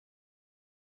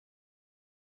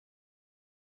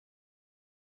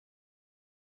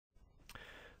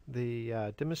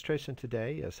The demonstration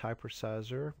today is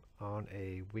HyperSizer on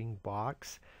a wing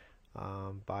box.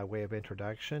 By way of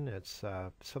introduction, it's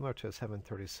similar to a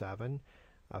 737.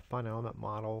 A fine element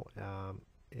model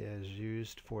is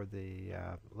used for the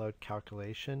load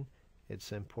calculation.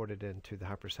 It's imported into the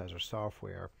HyperSizer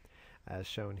software. As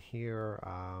shown here,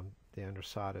 the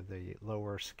underside of the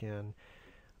lower skin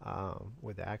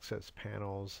with the access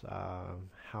panels,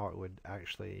 how it would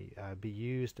actually be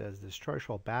used as the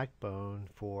structural backbone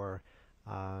for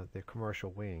the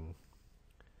commercial wing.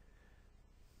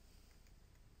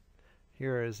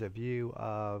 Here is a view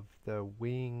of the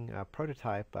wing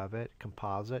prototype of it,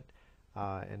 composite,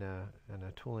 in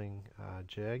a tooling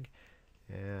jig.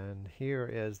 And here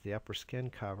is the upper skin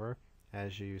cover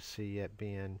as you see it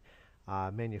being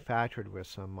manufactured with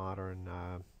some modern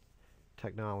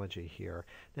technology here.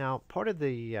 Now, part of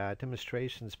the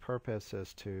demonstration's purpose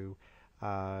is to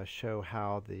show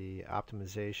how the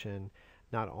optimization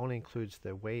not only includes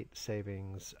the weight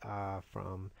savings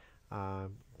from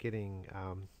getting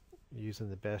using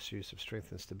the best use of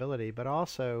strength and stability, but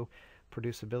also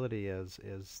producibility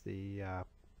is the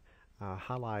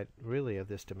highlight really of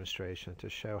this demonstration, to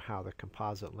show how the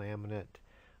composite laminate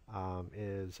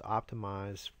is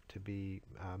optimized to be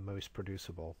most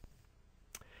producible.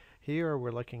 Here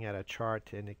we're looking at a chart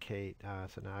to indicate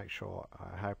it's an actual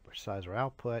HyperSizer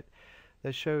output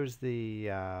that shows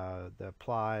the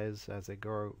plies as they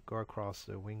go across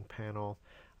the wing panel.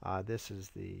 This is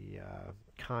the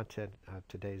content of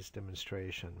today's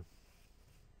demonstration.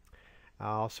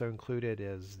 Also included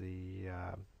is the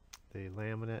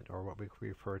laminate, or what we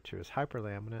refer to as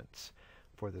hyperlaminates,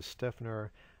 for the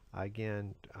stiffener.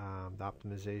 Again, the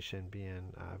optimization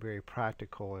being very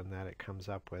practical in that it comes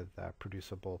up with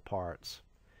producible parts.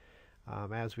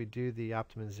 As we do the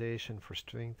optimization for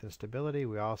strength and stability,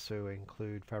 we also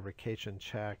include fabrication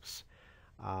checks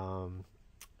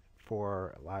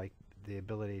for like the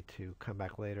ability to come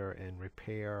back later and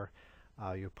repair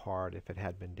your part if it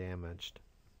had been damaged.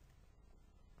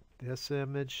 This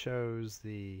image shows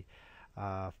the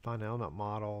fine element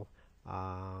model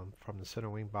from the center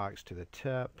wing box to the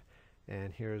tip,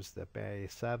 and here's the Bay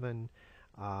 7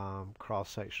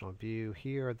 cross-sectional view.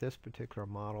 Here, this particular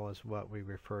model is what we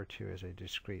refer to as a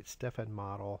discrete stiffened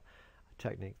model,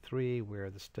 technique 3,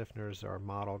 where the stiffeners are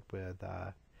modeled with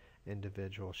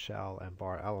individual shell and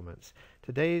bar elements.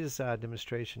 Today's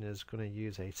demonstration is going to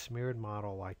use a smeared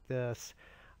model like this,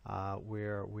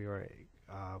 where we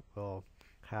will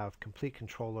have complete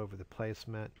control over the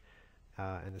placement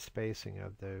and the spacing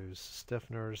of those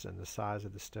stiffeners and the size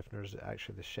of the stiffeners,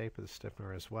 actually the shape of the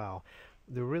stiffener as well.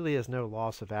 There really is no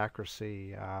loss of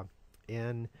accuracy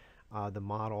in the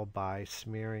model by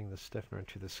smearing the stiffener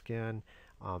to the skin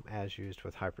as used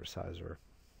with HyperSizer.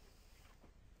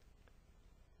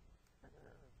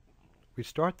 We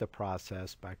start the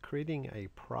process by creating a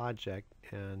project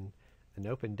in an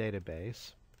open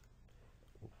database.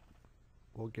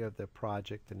 We'll give the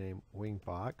project the name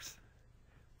Wingbox,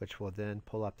 which will then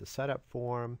pull up the setup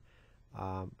form.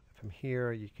 From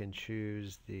here you can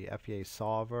choose the FEA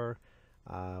solver.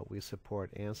 We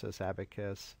support ANSYS,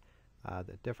 Abacus,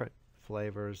 the different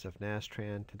flavors of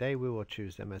Nastran. Today we will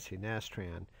choose MSC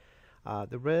Nastran.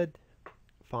 The red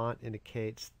font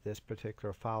indicates this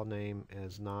particular file name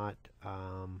is not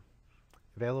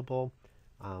available.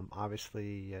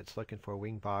 Obviously it's looking for a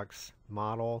Wingbox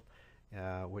model,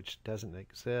 which doesn't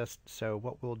exist. So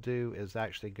what we'll do is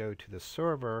actually go to the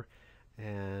server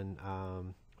and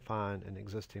find an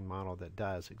existing model that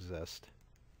does exist.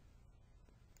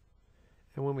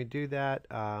 And when we do that,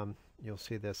 you'll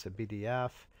see this a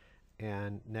PDF,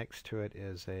 and next to it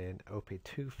is an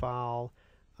OP2 file,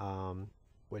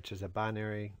 which is a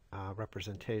binary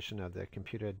representation of the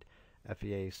computed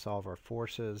FEA solver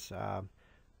forces.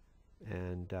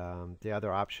 And the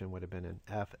other option would have been an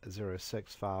F06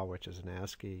 file, which is an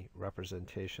ASCII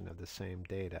representation of the same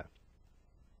data.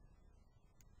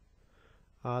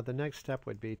 The next step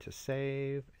would be to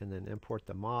save and then import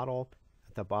the model.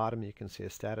 At the bottom you can see a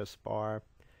status bar.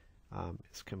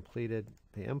 It's completed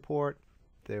the import.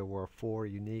 There were 4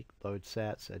 unique load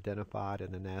sets identified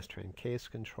in the Nastran case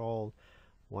control: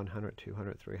 100,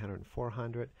 200, 300, and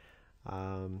 400.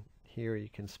 Here you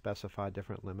can specify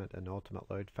different limit and ultimate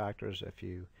load factors if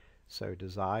you so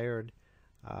desired,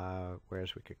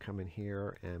 whereas we could come in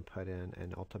here and put in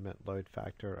an ultimate load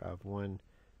factor of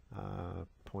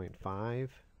 1.5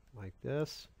 like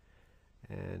this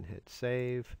and hit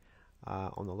save.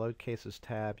 On the load cases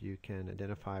tab you can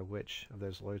identify which of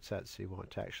those load sets you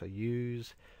want to actually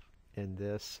use in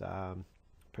this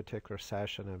particular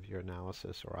session of your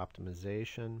analysis or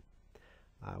optimization.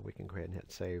 We can go ahead and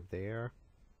hit save there.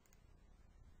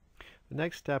 The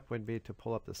next step would be to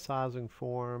pull up the sizing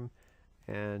form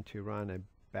and to run a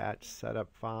batch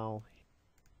setup file,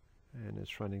 and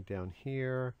it's running down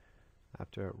here.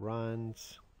 After it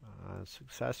runs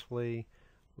successfully,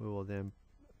 we will then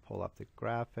pull up the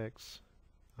graphics.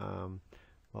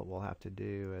 What we'll have to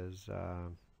do is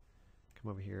come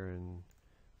over here and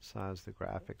size the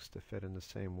graphics to fit in the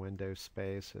same window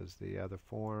space as the other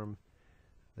form.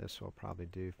 This will probably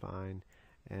do fine,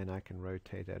 and I can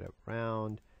rotate it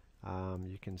around.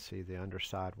 You can see the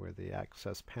underside where the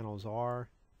access panels are,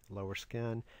 lower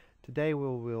skin. Today we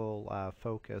will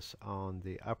focus on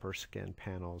the upper skin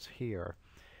panels here,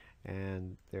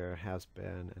 and there has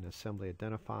been an assembly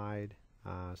identified.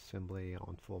 Assembly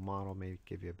on full model may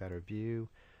give you a better view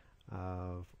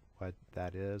of what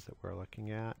that is that we're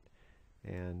looking at,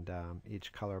 and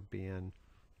each color being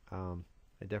a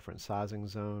different sizing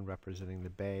zone representing the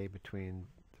bay between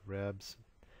the ribs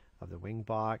of the wing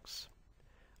box.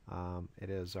 It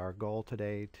is our goal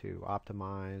today to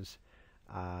optimize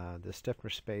the stiffener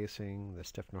spacing, the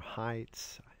stiffener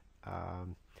heights,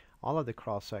 all of the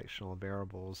cross-sectional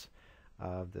variables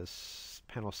of this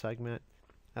panel segment,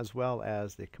 as well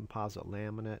as the composite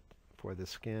laminate for the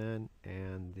skin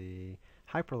and the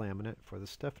hyperlaminate for the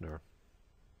stiffener.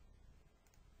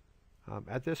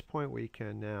 At this point we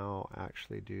can now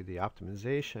actually do the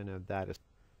optimization of that.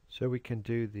 So we can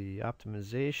do the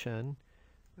optimization.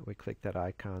 We click that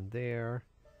icon there,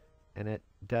 and it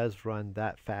does run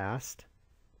that fast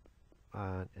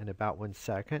in about 1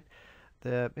 second.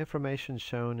 The information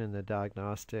shown in the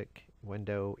diagnostic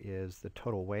window is the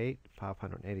total weight,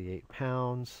 588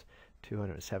 pounds,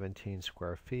 217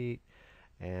 square feet,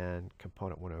 and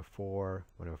component 104,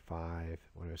 105,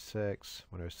 106,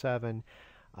 107,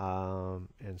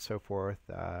 and so forth,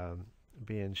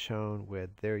 being shown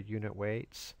with their unit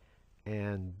weights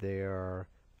and their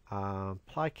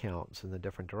ply counts in the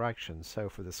different directions. So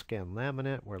for the skin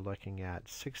laminate, we're looking at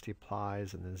 60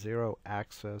 plies in the 0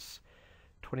 axis,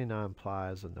 29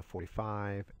 plies in the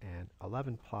 45, and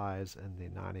 11 plies in the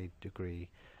 90-degree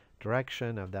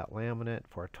direction of that laminate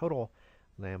for a total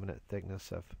laminate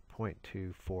thickness of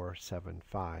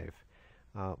 0.2475.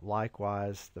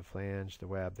 Likewise, the flange, the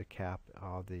web, the cap,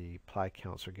 all the ply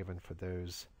counts are given for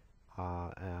those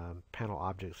panel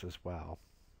objects as well.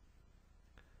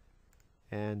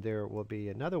 And there will be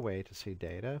another way to see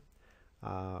data.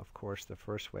 Of course, the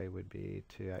first way would be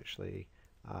to actually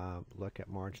look at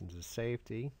margins of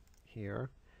safety here,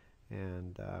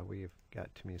 and we've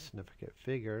got too many significant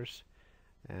figures,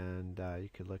 and you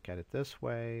could look at it this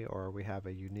way, or we have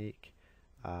a unique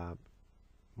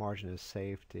margin of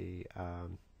safety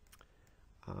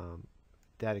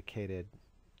dedicated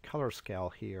color scale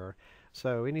here.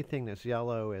 So anything that's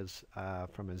yellow is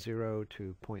from a 0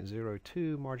 to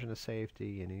 0.02 margin of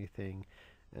safety, and anything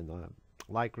in the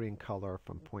light green color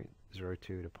from 0.02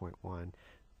 to 0.1.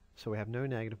 So we have no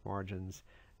negative margins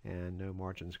and no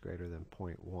margins greater than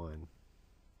 0.1.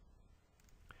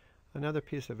 Another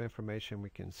piece of information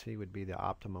we can see would be the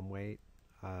optimum weight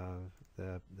of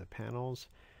the panels,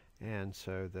 and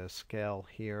so the scale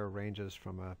here ranges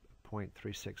from a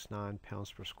 0.369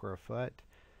 pounds per square foot,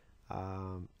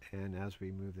 and as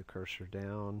we move the cursor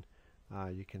down,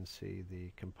 you can see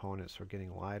the components are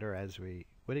getting lighter, as we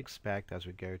would expect as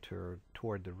we go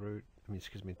toward the root,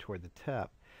 toward the tip.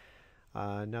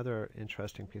 Another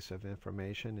interesting piece of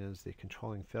information is the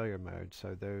controlling failure mode.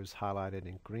 So those highlighted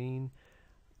in green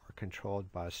are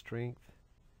controlled by strength,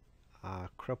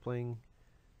 crippling,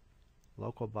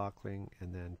 local buckling,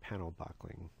 and then panel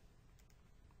buckling.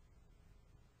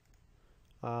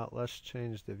 Let's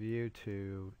change the view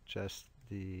to just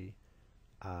the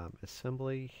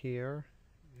assembly here,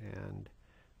 and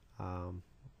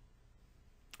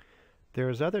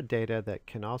there's other data that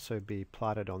can also be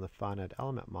plotted on the finite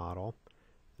element model.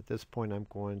 At this point I'm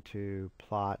going to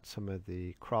plot some of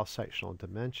the cross-sectional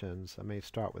dimensions. I may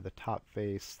start with the top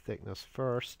face thickness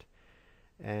first,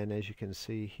 and as you can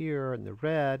see here in the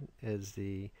red is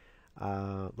the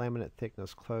laminate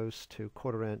thickness close to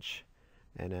 1/4 inch,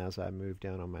 and as I move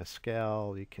down on my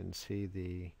scale you can see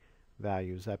the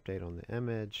values update on the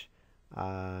image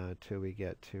till we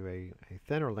get to a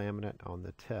thinner laminate on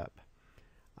the tip.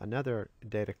 Another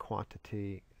data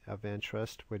quantity of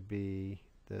interest would be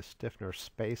the stiffener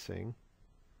spacing,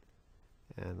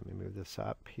 and let me move this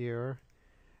up here,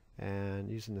 and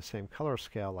using the same color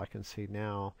scale I can see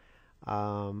now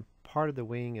part of the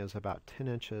wing is about 10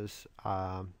 inches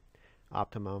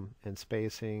optimum in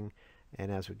spacing,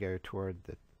 and as we go toward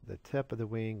the tip of the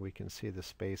wing we can see the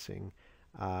spacing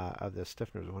of the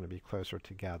stiffeners want to be closer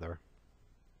together.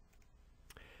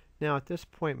 Now at this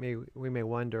point we may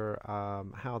wonder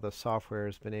how the software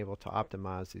has been able to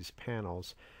optimize these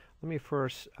panels. Let me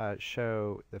first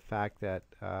show the fact that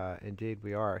indeed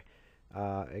we are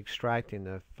extracting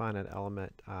the finite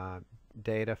element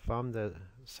data from the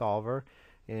solver,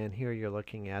 and here you're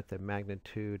looking at the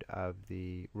magnitude of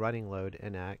the running load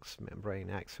NX, membrane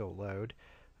axial load.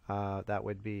 That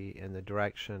would be in the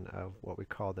direction of what we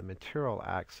call the material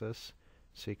axis.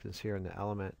 So you can see here in the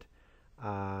element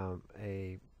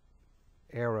an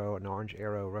orange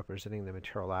arrow representing the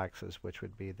material axis, which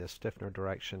would be the stiffener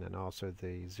direction and also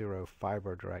the zero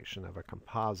fiber direction of a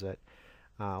composite.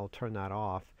 I'll turn that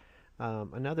off.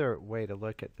 Another way to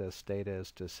look at this data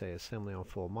is to say assembly on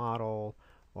full model,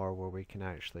 or where we can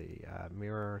actually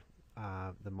mirror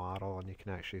the model, and you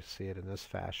can actually see it in this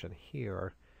fashion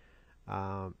here.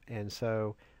 And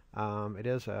so it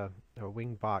is a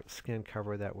wing box skin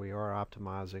cover that we are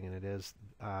optimizing, and it is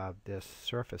this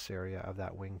surface area of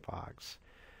that wing box.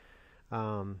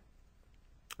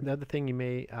 The other thing you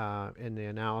may in the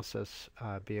analysis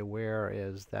be aware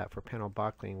is that for panel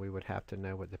buckling we would have to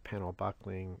know what the panel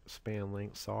buckling span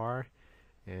lengths are,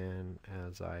 and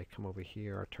as I come over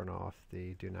here I turn off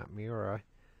the do not mirror,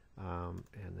 and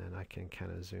then I can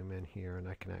kind of zoom in here and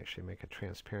I can actually make a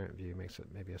transparent view. Makes it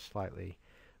maybe a slightly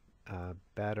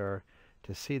better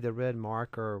to see the red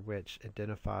marker, which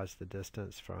identifies the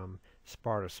distance from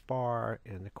spar to spar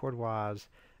in the chordwise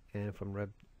and from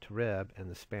rib to rib in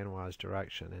the spanwise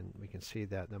direction. And we can see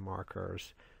that the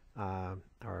markers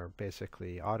are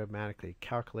basically automatically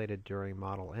calculated during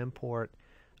model import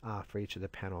for each of the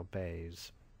panel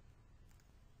bays.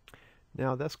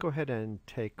 Now let's go ahead and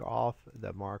take off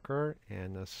the marker,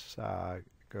 and let's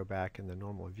go back in the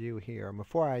normal view here. And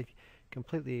before I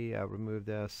completely remove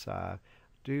this,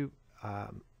 do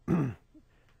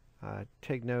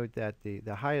take note that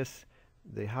the highest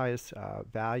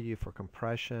value for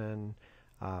compression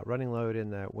running load in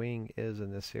the wing is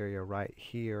in this area right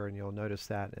here, and you'll notice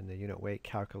that in the unit weight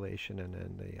calculation and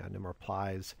in the number of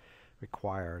plies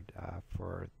required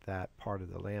for that part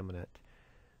of the laminate.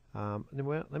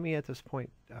 Let me at this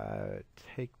point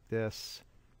take this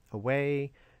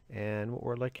away, and what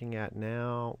we're looking at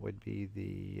now would be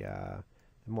the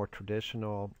more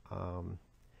traditional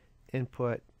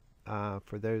input.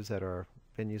 For those that are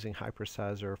been using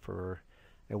HyperSizer for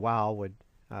a while would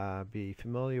be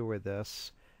familiar with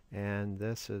this, and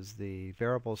this is the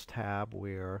variables tab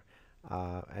where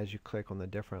as you click on the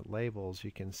different labels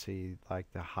you can see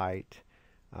like the height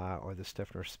or the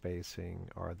stiffener spacing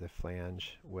or the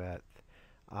flange width.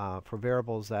 For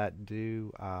variables that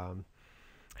do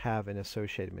have an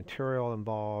associated material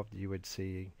involved, you would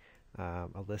see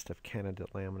a list of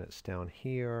candidate laminates down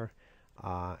here.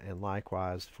 And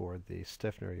likewise for the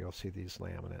stiffener you'll see these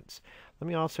laminates. Let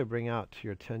me also bring out to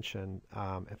your attention,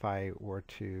 if I were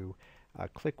to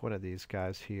click one of these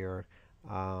guys here,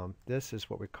 this is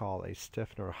what we call a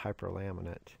stiffener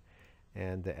hyperlaminate,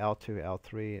 and the L2,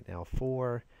 L3, and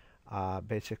L4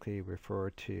 basically refer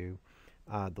to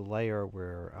the layer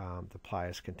where the ply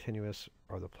is continuous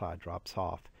or the ply drops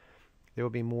off. There will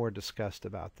be more discussed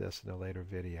about this in a later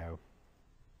video.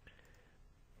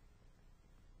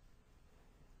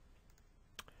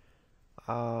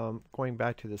 Going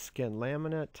back to the skin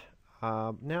laminate,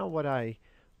 now what I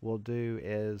will do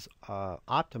is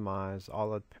optimize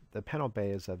all of the panel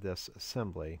bays of this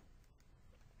assembly.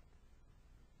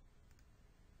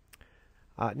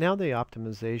 Now the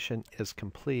optimization is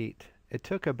complete. It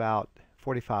took about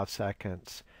 45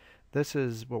 seconds. This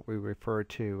is what we refer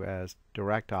to as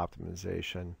direct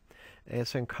optimization.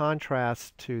 It's in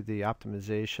contrast to the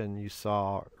optimization you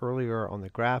saw earlier on the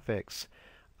graphics,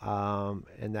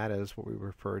 and that is what we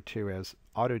refer to as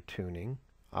auto-tuning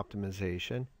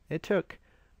optimization. It took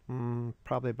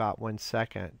probably about 1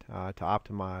 second to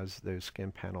optimize those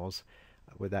skin panels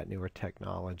with that newer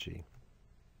technology.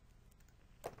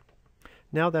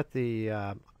 Now that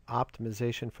the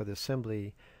optimization for the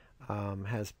assembly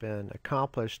has been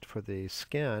accomplished for the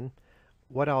skin,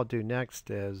 what I'll do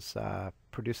next is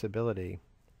producibility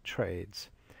trades.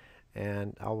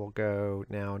 And I will go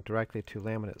now directly to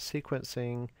laminate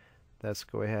sequencing. Let's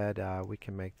go ahead, we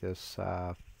can make this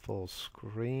full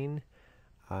screen,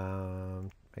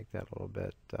 make that a little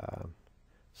bit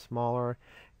smaller,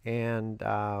 and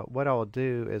what I'll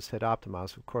do is hit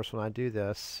optimize. Of course when I do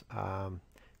this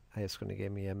it's going to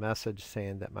give me a message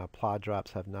saying that my ply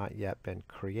drops have not yet been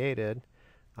created.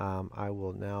 I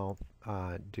will now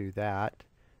do that,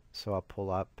 so I'll pull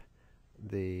up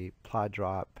the ply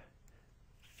drop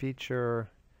feature,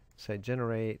 say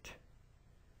generate,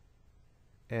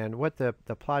 and what the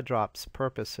ply drop's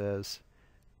purpose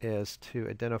is to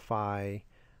identify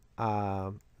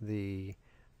the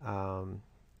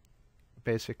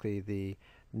basically the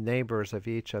neighbors of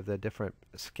each of the different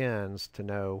skins to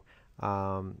know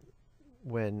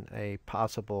when a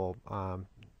possible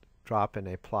drop in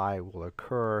a ply will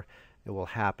occur. It will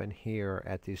happen here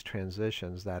at these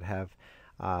transitions that have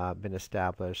been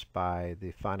established by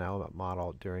the finite element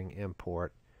model during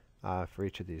import for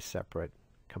each of these separate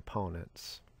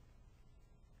components.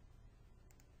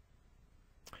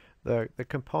 The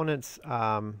components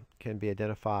can be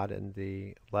identified in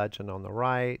the legend on the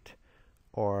right,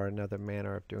 or another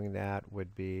manner of doing that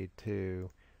would be to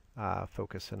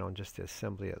focus in on just the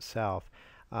assembly itself.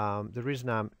 The reason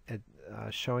I'm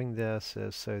showing this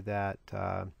is so that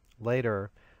later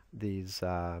these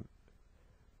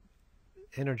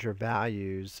integer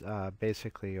values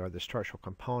basically are the structural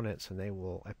components, and they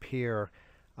will appear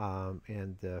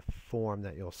in the form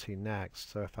that you'll see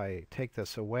next. So if I take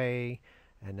this away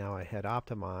and now I hit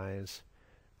optimize,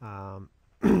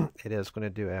 it is going to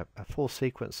do a full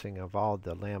sequencing of all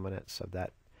the laminates of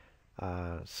that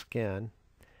skin,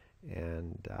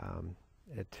 and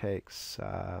it takes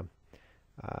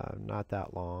not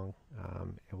that long.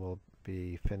 It will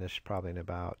be finished probably in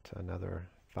about another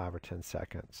 5 or 10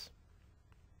 seconds.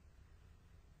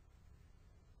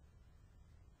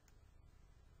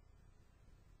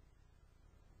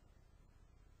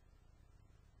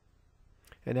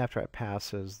 And after it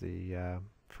passes the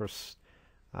first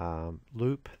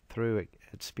loop through,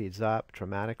 it speeds up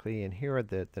dramatically. And here are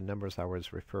the numbers I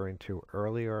was referring to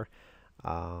earlier.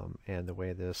 And the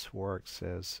way this works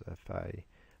is if I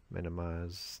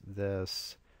minimize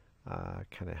this,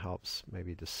 kind of helps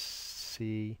maybe to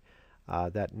see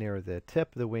that near the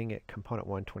tip of the wing at component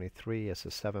 123 is a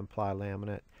 7-ply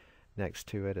laminate. Next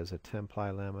to it is a 10-ply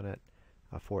laminate,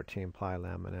 a 14-ply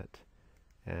laminate,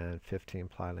 and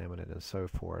 15-ply laminate, and so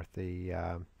forth.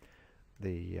 The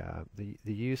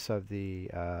use of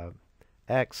the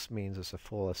X means it's a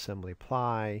full assembly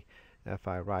ply. If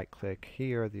I right-click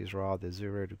here, these are all the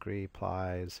 0-degree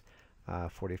plies,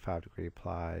 45-degree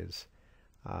plies,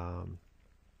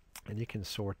 and you can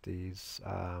sort these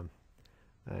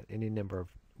any number of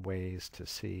ways to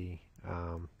see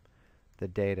the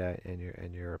data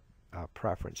in your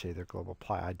preference, either global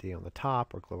ply ID on the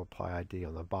top or global ply ID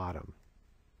on the bottom.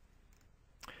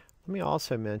 Let me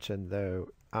also mention, though,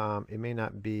 it may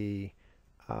not be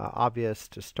obvious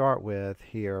to start with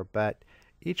here, but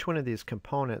each one of these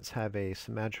components have a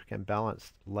symmetric and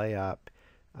balanced layup.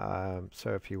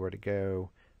 So if you were to go,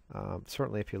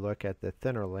 certainly if you look at the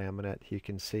thinner laminate, you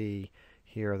can see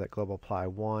here that global ply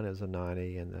 1 is a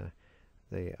 90, and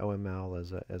the OML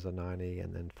is a 90,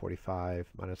 and then 45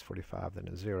 minus 45, then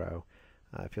a 0.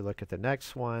 If you look at the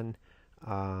next one,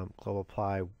 global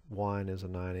ply 1 is a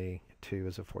 90, 2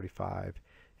 is a 45,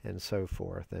 and so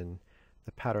forth. And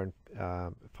the pattern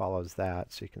follows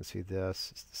that, so you can see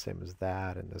this is the same as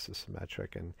that, and this is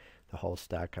symmetric, and the whole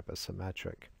stack up is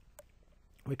symmetric.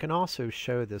 We can also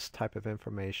show this type of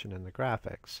information in the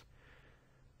graphics.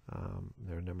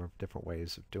 There are a number of different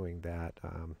ways of doing that.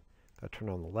 If I turn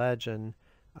on the legend,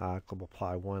 global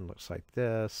ply 1 looks like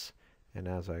this, and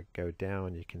as I go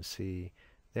down you can see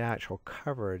the actual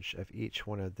coverage of each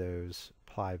one of those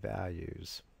ply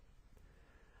values.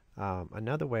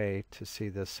 Another way to see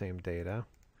this same data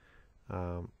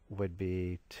would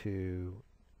be to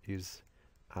use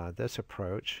this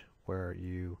approach, where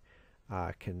you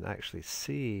can actually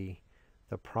see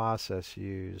the process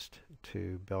used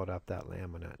to build up that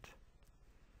laminate.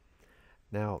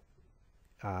 Now,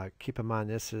 keep in mind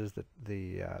this is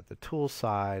the tool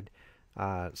side,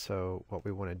 so what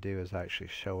we want to do is actually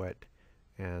show it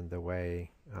in the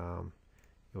way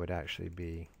it would actually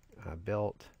be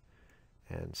built.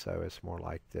 And so it's more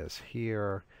like this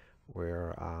here,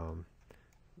 where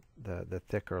the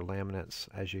thicker laminates,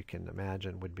 as you can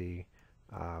imagine, would be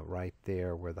right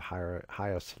there where the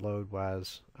highest load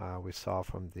was, we saw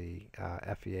from the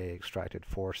FEA extracted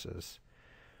forces.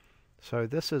 So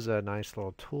this is a nice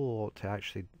little tool to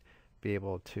actually be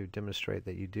able to demonstrate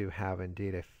that you do have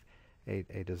indeed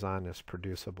a design that's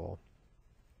producible.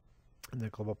 And the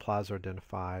global plies are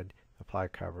identified, apply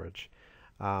coverage.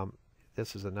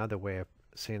 This is another way of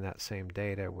seeing that same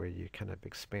data, where you kind of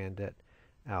expand it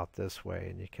out this way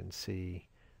and you can see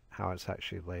how it's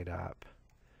actually laid up.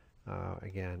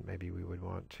 Again, maybe we would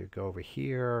want to go over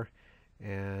here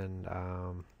and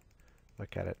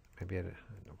look at it maybe at a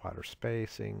wider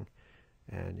spacing,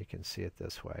 and you can see it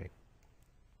this way.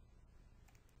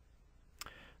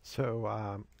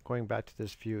 So going back to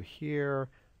this view here,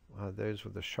 those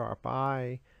with a sharp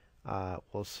eye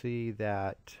will see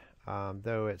that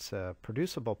though it's a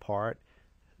producible part,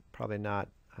 probably not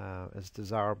as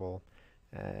desirable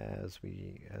as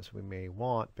we may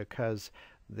want, because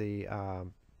the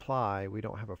ply, we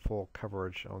don't have a full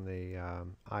coverage on the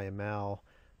IML,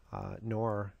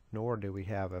 nor do we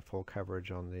have a full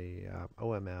coverage on the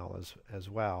OML as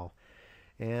well.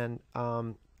 And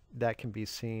that can be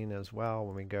seen as well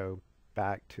when we go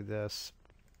back to this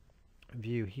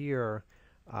view here.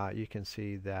 You can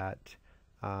see that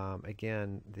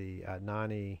again the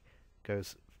 90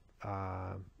 goes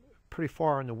pretty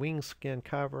far on the wing skin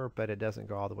cover, but it doesn't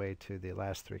go all the way to the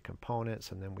last three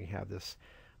components. And then we have this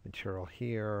material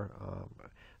here,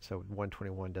 so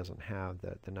 121 doesn't have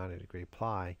the 90-degree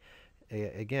ply.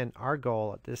 Again, our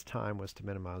goal at this time was to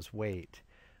minimize weight.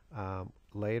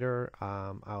 Later,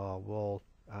 I will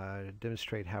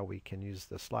demonstrate how we can use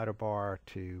the slider bar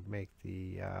to make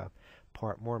the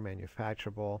part more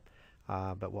manufacturable.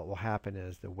 But what will happen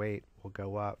is the weight will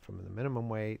go up from the minimum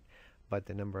weight, but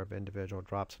the number of individual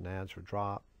drops and adds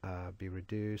will be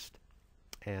reduced,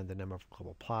 and the number of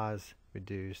global plies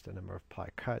reduced, the number of ply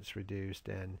cuts reduced,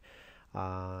 and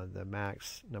the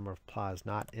max number of plies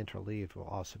not interleaved will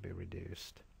also be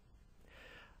reduced.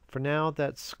 For now,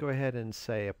 let's go ahead and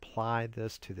say apply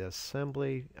this to the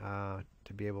assembly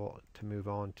to be able to move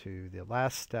on to the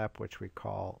last step, which we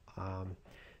call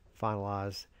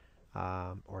finalize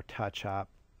or touch up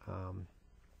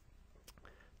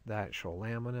the actual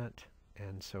laminate.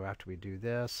 And so after we do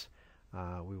this,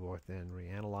 we will then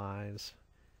reanalyze,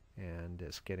 and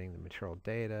it's getting the material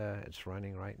data. It's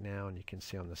running right now, and you can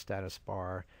see on the status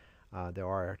bar there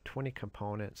are 20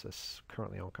 components. It's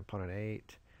currently on component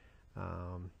 8,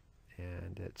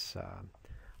 and it's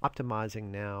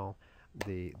optimizing now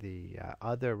the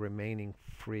other remaining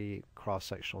free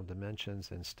cross-sectional dimensions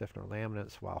in stiffener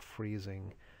laminates while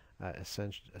freezing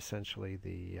essentially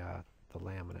the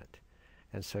laminate.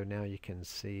 And so now you can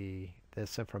see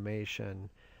this information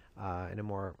in a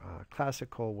more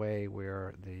classical way,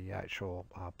 where the actual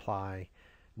ply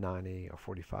 90 or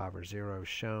 45 or 0 is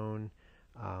shown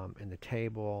in the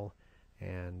table,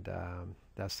 and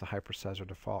that's the HyperSizer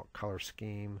default color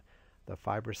scheme, the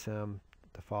FiberSim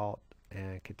default,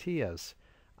 and CATIA's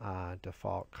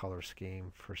default color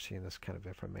scheme for seeing this kind of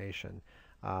information.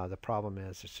 The problem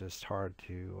is it's just hard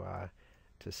to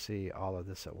see all of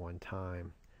this at one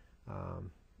time.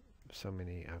 So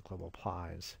many global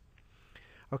plies.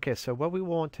 Okay, so what we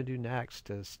want to do next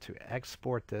is to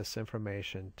export this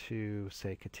information to,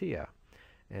 say, CATIA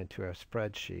and to a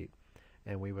spreadsheet.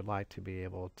 And we would like to be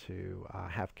able to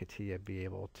have CATIA be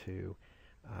able to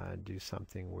do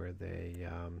something where they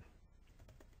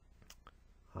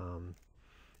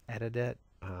edit it,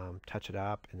 touch it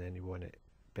up, and then you want to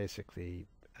basically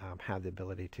have the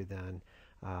ability to then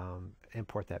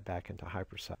import that back into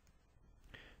HyperSizer.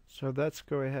 So let's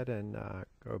go ahead and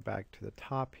go back to the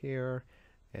top here,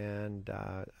 and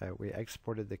we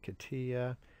exported the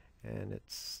CATIA, and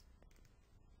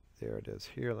there it is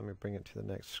here. Let me bring it to the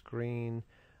next screen.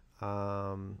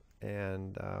 And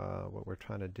what we're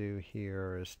trying to do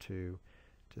here is to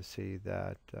see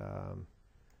that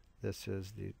this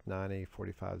is the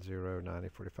 90-45-0,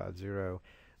 90-45-0.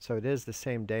 So it is the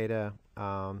same data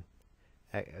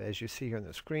as you see here on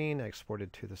the screen,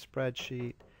 exported to the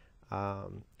spreadsheet.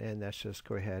 And let's just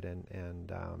go ahead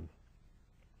and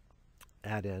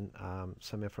add in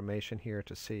some information here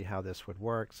to see how this would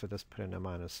work. So just put in a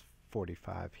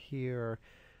 -45 here.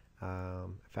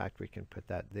 In fact, we can put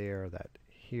that there, that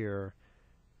here.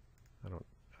 I don't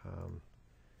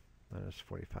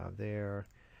 -45 there.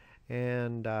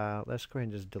 And let's go ahead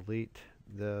and just delete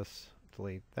this,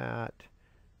 delete that,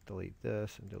 delete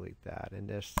this, and delete that. And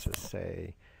let's just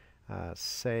say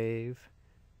save.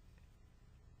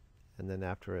 And then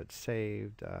after it's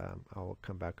saved, I'll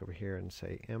come back over here and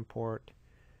say import,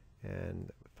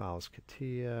 and files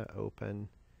CATIA, open,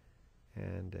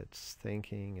 and it's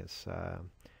thinking, it's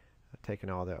taking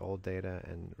all the old data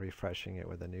and refreshing it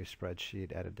with a new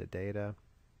spreadsheet, edited data.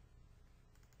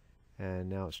 And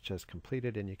now it's just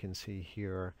completed, and you can see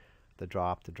here the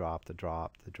drop, the drop, the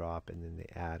drop, the drop, and then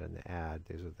the add and the add.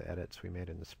 These are the edits we made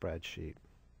in the spreadsheet.